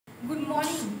Good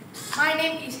morning. My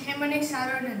name is Hemane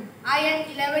Saranan. I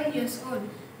am 11 years old.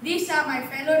 These are my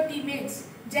fellow teammates,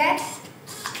 Jack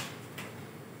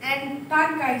and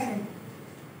Tan Kaisen.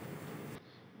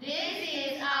 This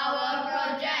is our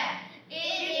project.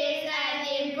 It is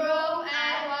an improved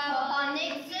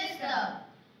aquaponics system.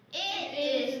 It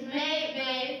is made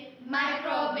with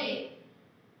microbe.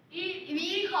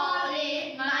 We call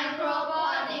it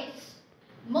microponics.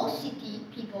 Most city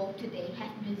people today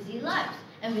have busy lives,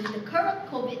 and with the current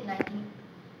COVID-19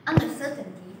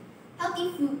 uncertainty,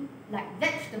 healthy food like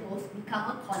vegetables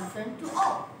become a concern to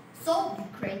all. So we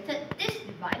created this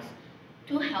device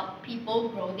to help people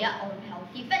grow their own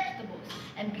healthy vegetables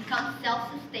and become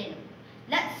self-sustainable.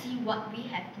 Let's see what we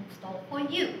have installed for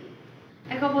you.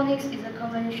 Aquaponics is a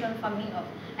conventional farming of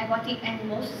aquatic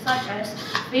animals such as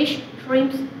fish,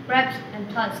 shrimps, crabs, and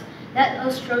plants. Let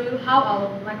us show you how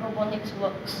our microponics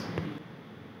works.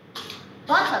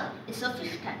 Bottom is a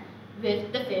fish tank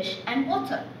with the fish and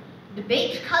water. The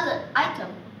beige-colored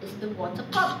item is the water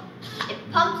pump. It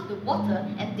pumps the water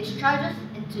and discharges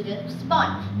into the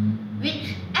sponge,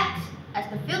 which acts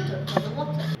as the filter for the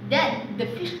water. Then the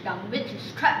fish dung, which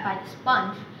is trapped by the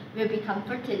sponge, will become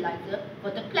fertilizer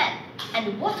for the plant, and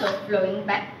the water flowing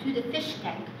back to the fish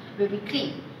tank will be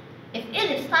clean. If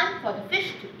it is time for the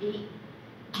fish to eat,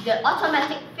 the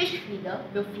automatic fish feeder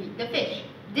will feed the fish.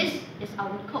 This is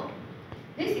our code.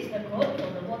 This is the code for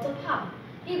the water pump.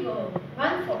 It will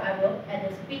run forever at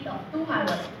the speed of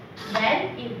 200.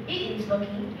 Then, if it is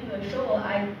working, it will show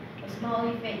a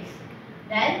smiley face.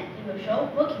 Then, it will show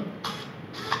working.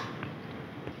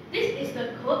 This is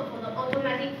the code for the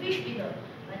automatic fish feeder.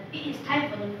 When it is time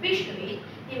for the fish to eat,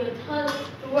 it will turn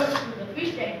towards the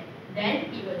fish tank. Then,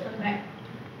 it will turn back.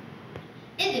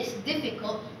 It is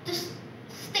difficult to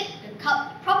stick the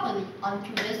cup properly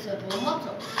onto the servo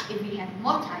motor. If we have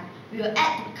more time, we will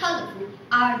add the colorful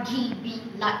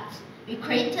RGB lights. We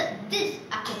created this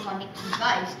aquaponic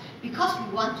device because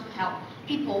we want to help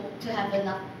people to have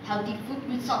enough healthy food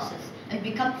resources and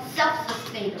become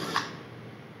self-sustainable.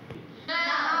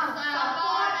 Now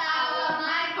support our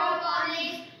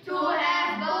microponics to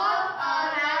have both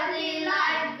a healthy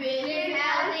life with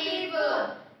healthy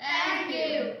food. Thank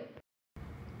you.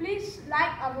 Please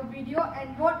like our video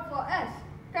and vote for us.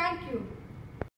 Thank you.